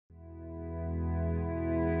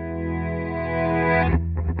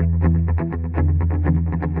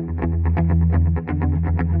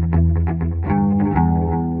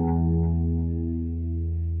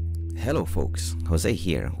Hello folks, Jose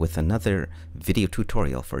here with another video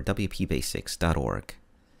tutorial for wpbasics.org.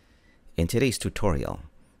 In today's tutorial,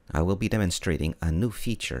 I will be demonstrating a new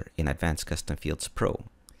feature in Advanced Custom Fields Pro,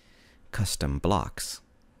 Custom Blocks.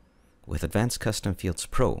 With Advanced Custom Fields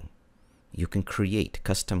Pro, you can create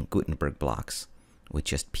custom Gutenberg blocks with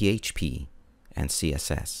just PHP and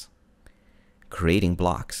CSS. Creating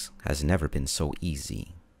blocks has never been so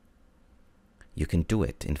easy. You can do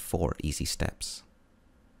it in 4 easy steps.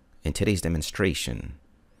 In today's demonstration,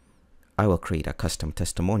 I will create a custom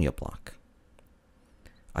testimonial block.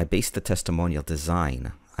 I based the testimonial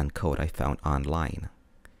design on code I found online.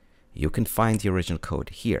 You can find the original code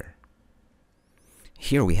here.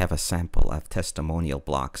 Here we have a sample of testimonial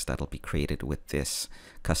blocks that'll be created with this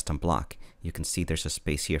custom block. You can see there's a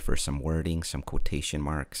space here for some wording, some quotation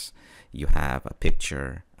marks. You have a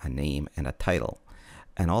picture, a name, and a title.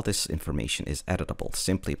 And all this information is editable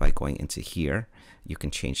simply by going into here. You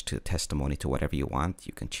can change the testimony to whatever you want.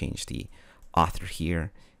 You can change the author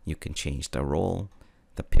here. You can change the role.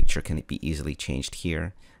 The picture can be easily changed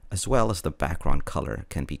here, as well as the background color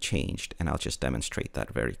can be changed. And I'll just demonstrate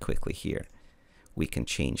that very quickly here. We can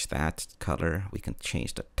change that color. We can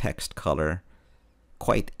change the text color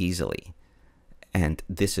quite easily. And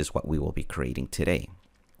this is what we will be creating today.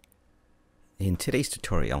 In today's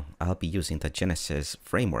tutorial, I'll be using the Genesis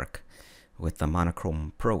framework with the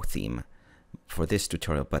Monochrome Pro theme for this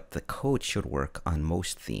tutorial, but the code should work on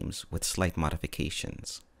most themes with slight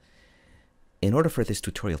modifications. In order for this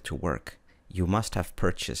tutorial to work, you must have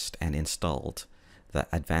purchased and installed the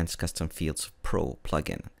Advanced Custom Fields Pro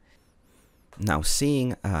plugin. Now,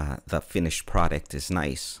 seeing the finished product is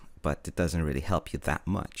nice, but it doesn't really help you that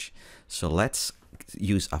much. So let's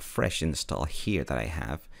use a fresh install here that I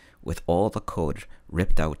have with all the code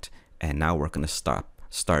ripped out, and now we're going to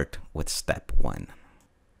start with step 1.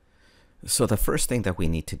 So the first thing that we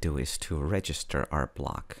need to do is to register our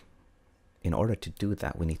block. In order to do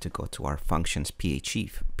that, we need to go to our functions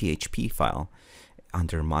PHP file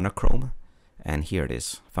under Monochrome, and here it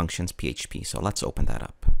is, functions PHP. So let's open that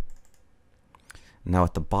up. Now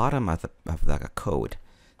at the bottom of the code,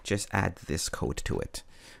 just add this code to it.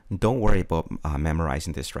 Don't worry about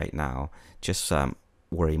memorizing this right now. Just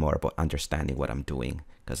worry more about understanding what I'm doing,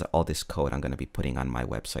 because all this code I'm going to be putting on my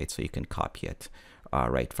website so you can copy it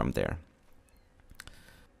right from there.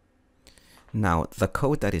 Now the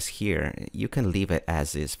code that is here, you can leave it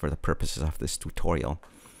as is for the purposes of this tutorial,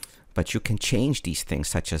 but you can change these things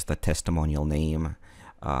such as the testimonial name,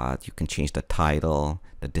 you can change the title,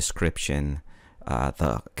 the description,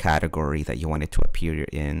 the category that you want it to appear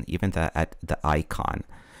in, even the icon,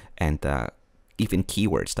 and even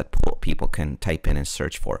keywords that people can type in and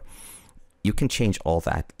search for. You can change all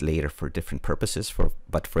that later for different purposes,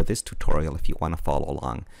 but for this tutorial, if you want to follow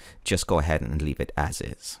along, just go ahead and leave it as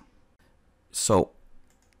is. So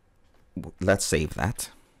let's save that.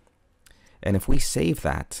 And if we save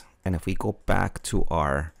that, and if we go back to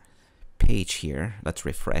our page here, let's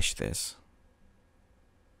refresh this.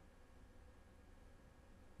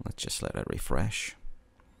 Let's just let it refresh.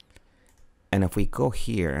 And if we go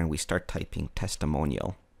here and we start typing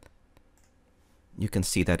testimonial, you can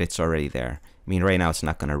see that it's already there. I mean, right now it's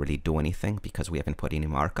not going to really do anything because we haven't put any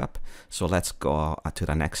markup. So let's go to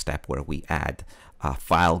the next step where we add a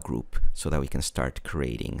file group so that we can start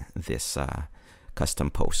creating this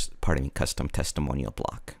custom testimonial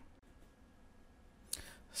block.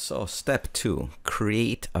 So step 2,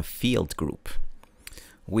 create a field group.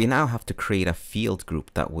 We now have to create a field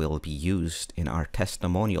group that will be used in our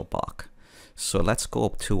testimonial block. So let's go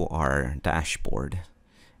up to our dashboard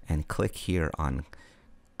and click here on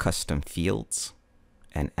Custom Fields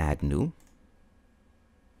and Add New.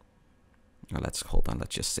 Now let's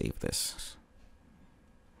just save this.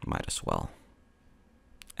 Might as well.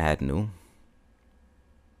 Add New.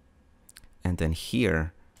 And then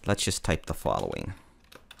here, let's just type the following.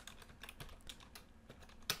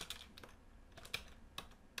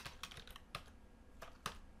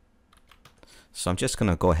 So I'm just going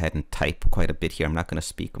to go ahead and type quite a bit here. I'm not going to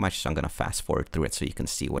speak much, so I'm going to fast forward through it so you can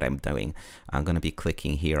see what I'm doing. I'm going to be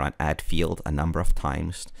clicking here on Add Field a number of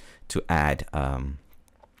times to add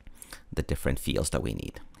the different fields that we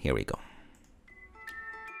need. Here we go.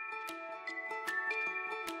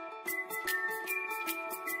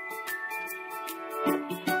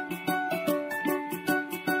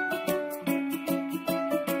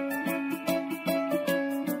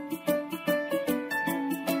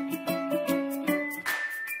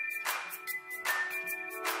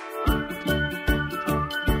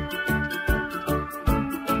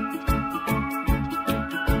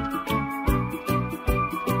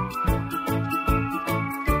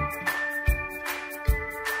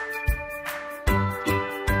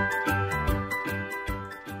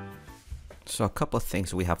 So a couple of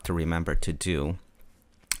things we have to remember to do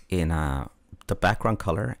in the background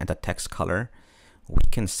color and the text color, we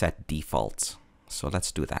can set defaults. So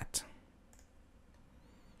let's do that.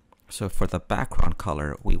 So for the background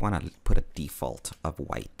color, we want to put a default of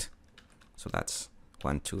white. So that's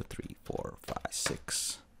 1, 2, 3, 4, 5,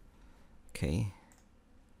 6. Okay.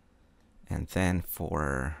 And then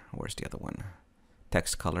for, where's the other one?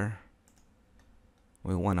 Text color.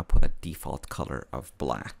 We want to put a default color of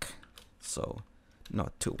black. So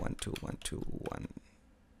not 2, 1, 2, 1, 2, 1.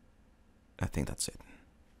 I think that's it.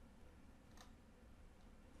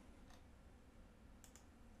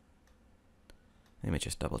 Let me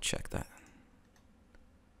just double check that.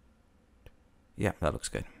 Yeah, that looks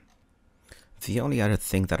good. The only other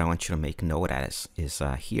thing that I want you to make note at is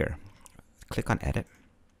here. Click on Edit.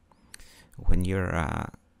 When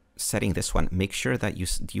you're setting this one, make sure that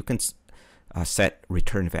you can set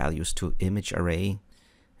return values to image array,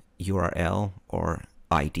 URL, or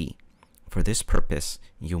ID. For this purpose,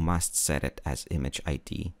 you must set it as image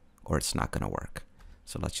ID or it's not going to work.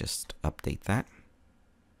 So let's just update that.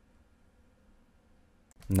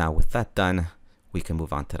 Now with that done, we can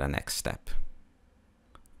move on to the next step.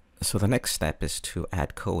 So the next step is to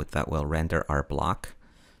add code that will render our block.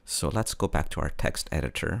 So let's go back to our text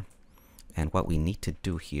editor. And what we need to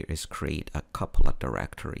do here is create a couple of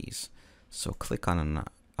directories. So click on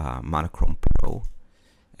Monochrome Pro,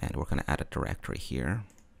 and we're going to add a directory here.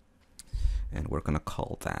 And we're going to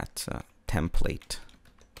call that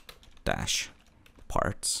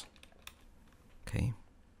template-parts. Okay.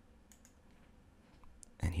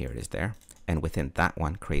 And here it is there. And within that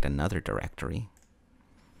one, create another directory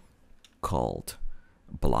called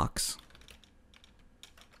blocks.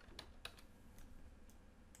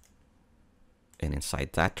 And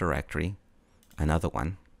inside that directory, another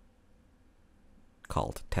one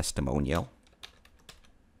called testimonial.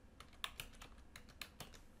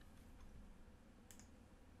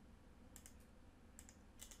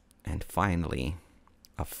 And finally,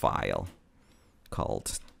 a file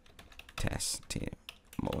called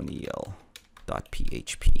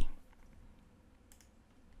testimonial.php.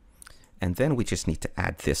 And then we just need to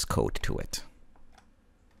add this code to it.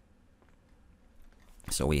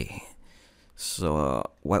 So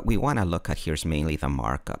what we want to look at here is mainly the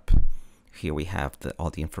markup. Here we have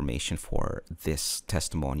all the information for this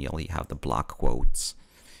testimonial. You have the block quotes,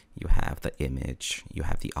 you have the image, you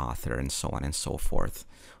have the author, and so on and so forth.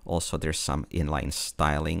 Also, there's some inline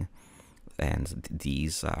styling, and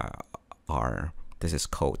these this is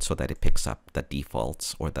code so that it picks up the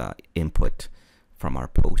defaults or the input from our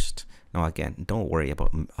post. Now again, don't worry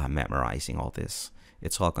about memorizing all this.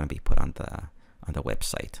 It's all going to be put on the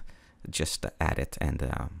website. Just add it and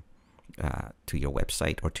to your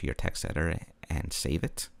website or to your text editor and save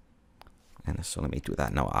it. And so let me do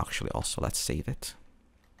that now. Actually, also let's save it.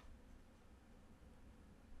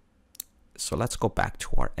 So let's go back to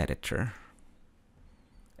our editor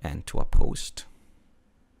and to a post.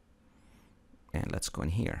 And let's go in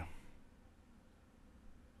here.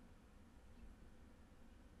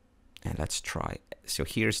 And let's try. So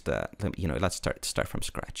here's let's start from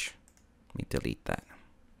scratch. Let me delete that.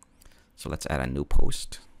 So let's add a new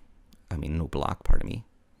new block, pardon me.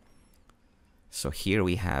 So here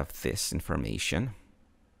we have this information.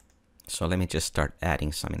 So let me just start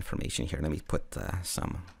adding some information here. Let me put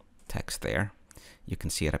some text there. You can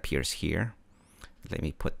see it appears here. Let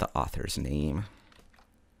me put the author's name.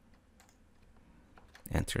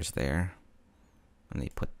 Enters there. Let me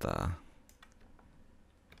put the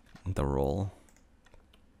role.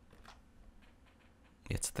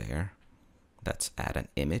 It's there. Let's add an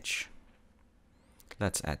image.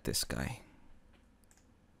 Let's add this guy.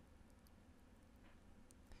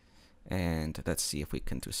 And let's see if we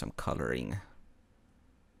can do some coloring.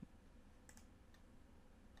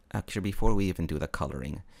 Actually, before we even do the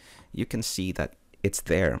coloring, you can see that it's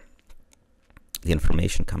there. The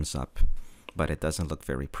information comes up, but it doesn't look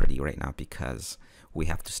very pretty right now because we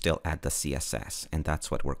have to still add the CSS, and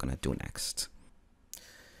that's what we're going to do next.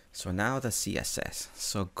 So now the CSS.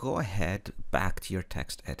 So go ahead back to your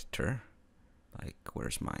text editor. Like,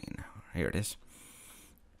 where's mine? Here it is.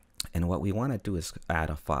 And what we want to do is add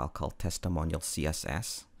a file called testimonial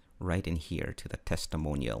CSS right in here to the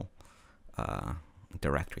testimonial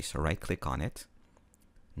directory. So right click on it,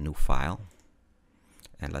 new file,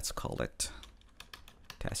 and let's call it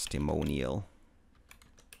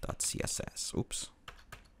testimonial.css. Oops.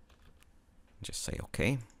 Just say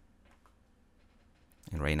OK.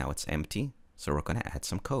 And right now it's empty, so we're going to add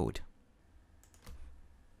some code.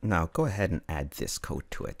 Now go ahead and add this code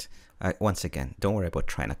to it. Once again, don't worry about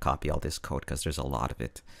trying to copy all this code because there's a lot of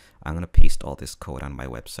it. I'm going to paste all this code on my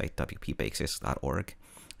website, wpbasics.org,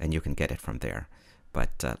 and you can get it from there.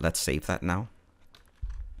 But let's save that now.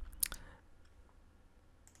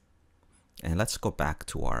 And let's go back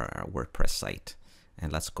to our WordPress site.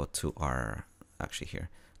 And let's go to our, actually here,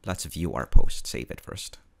 let's view our post. Save it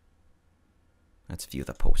first. Let's view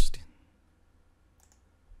the post.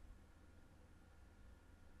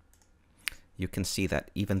 You can see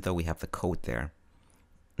that even though we have the code there,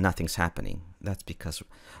 nothing's happening. That's because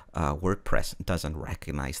WordPress doesn't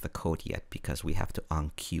recognize the code yet because we have to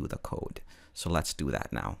OnCue the code. So let's do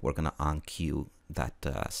that now. We're going to OnCue that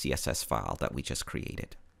CSS file that we just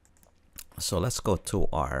created. So let's go to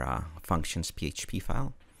our functions PHP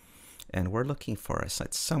file. And we're looking for a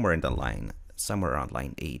site somewhere in the line, somewhere around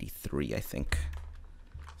line 83, I think.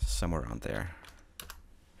 Somewhere around there.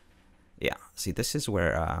 Yeah, see, this is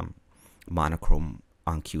where monochrome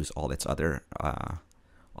OnCues all its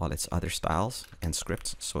other styles and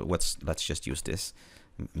scripts. So let's just use this,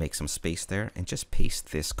 make some space there, and just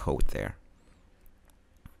paste this code there.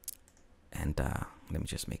 And let me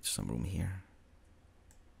just make some room here.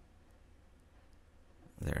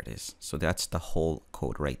 There it is. So that's the whole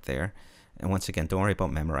code right there. And once again, don't worry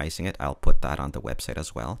about memorizing it. I'll put that on the website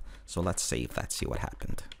as well. So let's save that, see what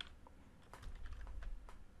happened.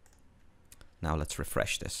 Now let's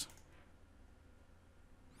refresh this.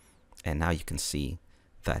 And now you can see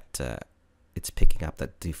that it's picking up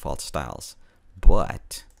the default styles.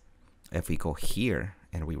 But if we go here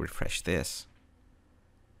and we refresh this,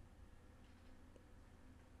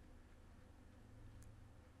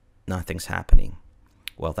 nothing's happening.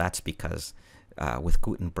 Well, that's because with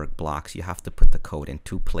Gutenberg blocks, you have to put the code in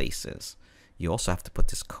two places. You also have to put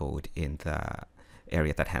this code in the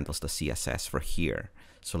area that handles the CSS for here.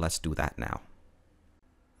 So let's do that now.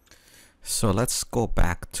 So let's go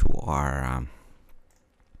back to our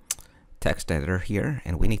text editor here,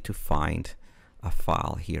 and we need to find a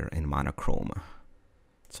file here in monochrome.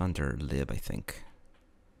 It's under lib, I think.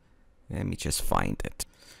 Let me just find it.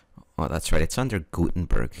 Oh, that's right. It's under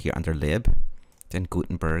Gutenberg here, under lib, then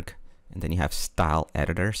Gutenberg, and then you have style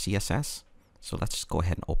editor CSS. So let's just go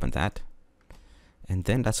ahead and open that. And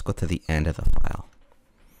then let's go to the end of the file.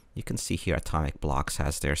 You can see here Atomic Blocks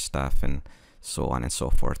has their stuff and so on and so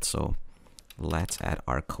forth. So let's add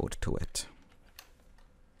our code to it.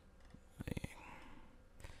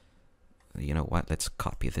 You know what? Let's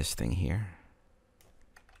copy this thing here.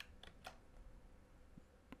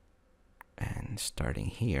 And starting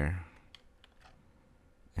here,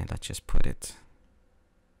 and let's just put it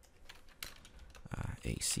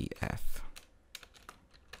ACF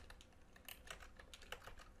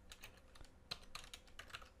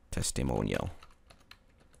testimonial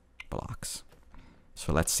blocks.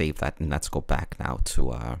 So let's save that, and let's go back now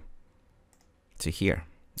to here,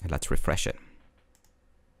 and let's refresh it.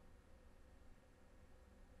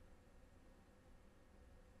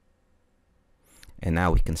 And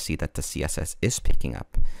now we can see that the CSS is picking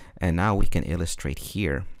up. And now we can illustrate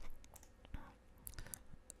here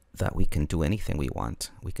that we can do anything we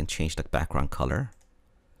want. We can change the background color.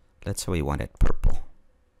 Let's say we want it purple.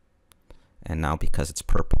 And now because it's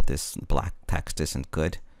purple, this black text isn't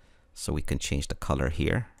good. So we can change the color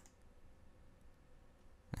here.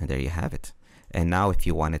 And there you have it. And now if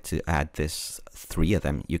you wanted to add this 3 of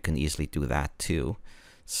them, you can easily do that too.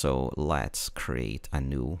 So let's create a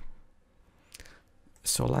new.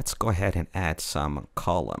 So let's go ahead and add some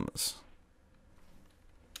columns.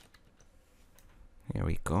 Here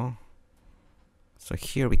we go. So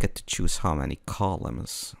here we get to choose how many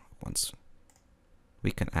columns. Once we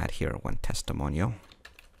can add here one testimonial.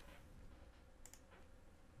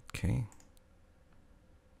 Okay.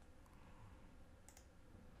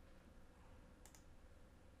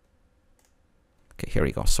 Okay, here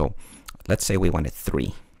we go. So let's say we wanted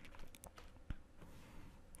 3.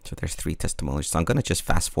 So there's 3 testimonials. So I'm going to just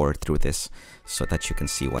fast forward through this so that you can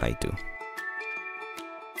see what I do.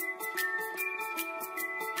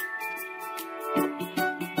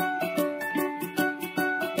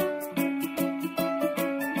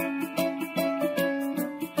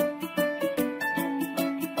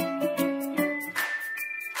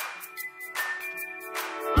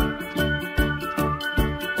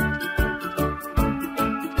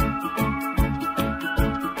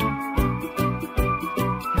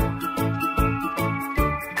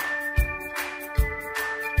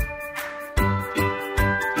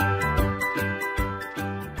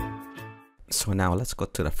 So now let's go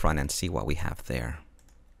to the front and see what we have there.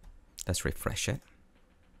 Let's refresh it.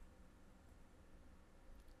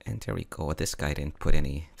 And there we go. This guy didn't put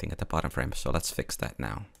anything at the bottom for him, so let's fix that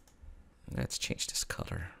now. Let's change this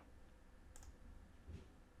color.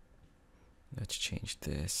 Let's change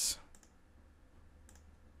this.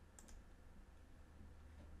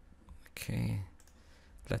 Okay.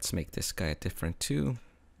 Let's make this guy different too.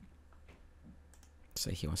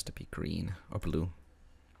 Say he wants to be green or blue.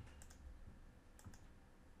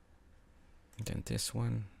 And then this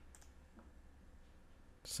one.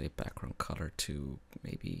 Say background color to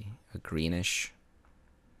maybe a greenish,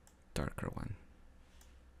 darker one.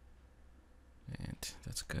 And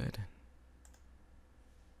that's good.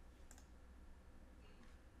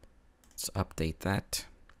 Let's update that.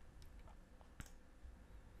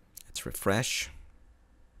 Let's refresh.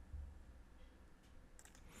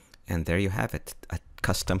 And there you have it, a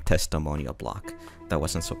custom testimonial block. That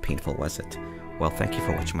wasn't so painful, was it? Well, thank you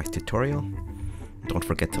for watching my tutorial. Don't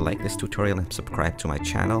forget to like this tutorial and subscribe to my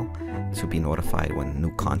channel to be notified when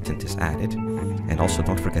new content is added. And also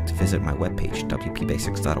don't forget to visit my webpage,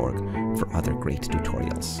 wpbasics.org, for other great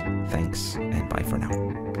tutorials. Thanks, and bye for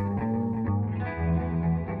now.